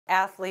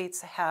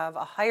athletes have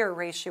a higher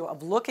ratio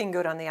of looking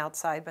good on the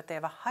outside, but they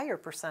have a higher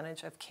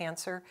percentage of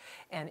cancer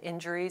and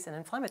injuries and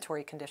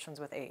inflammatory conditions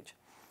with age.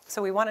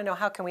 So we want to know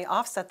how can we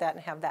offset that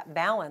and have that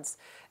balance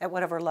at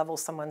whatever level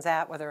someone's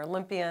at, whether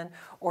Olympian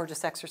or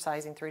just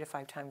exercising 3 to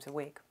 5 times a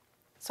week.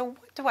 So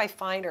what do I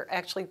find are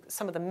actually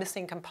some of the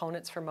missing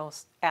components for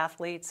most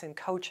athletes and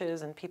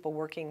coaches and people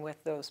working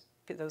with those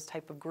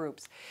type of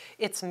groups?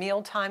 It's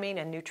meal timing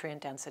and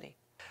nutrient density.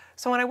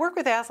 So when I work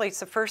with athletes,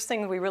 the first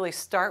thing we really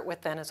start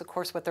with then is, of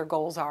course, what their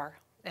goals are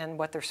and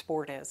what their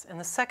sport is. And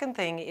the second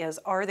thing is,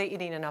 are they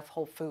eating enough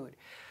whole food?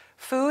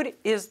 Food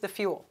is the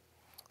fuel.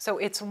 So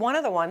it's one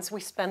of the ones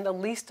we spend the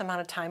least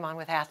amount of time on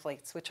with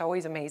athletes, which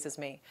always amazes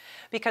me.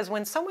 Because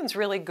when someone's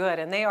really good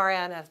and they are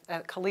at a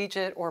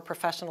collegiate or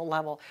professional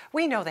level,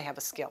 we know they have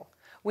a skill.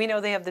 We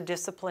know they have the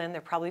discipline, they're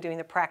probably doing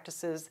the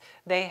practices,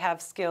 they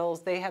have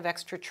skills, they have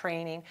extra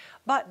training.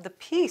 But the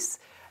piece,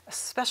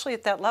 especially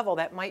at that level,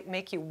 that might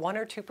make you 1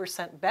 or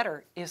 2%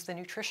 better is the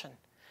nutrition.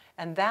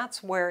 And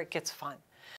that's where it gets fun.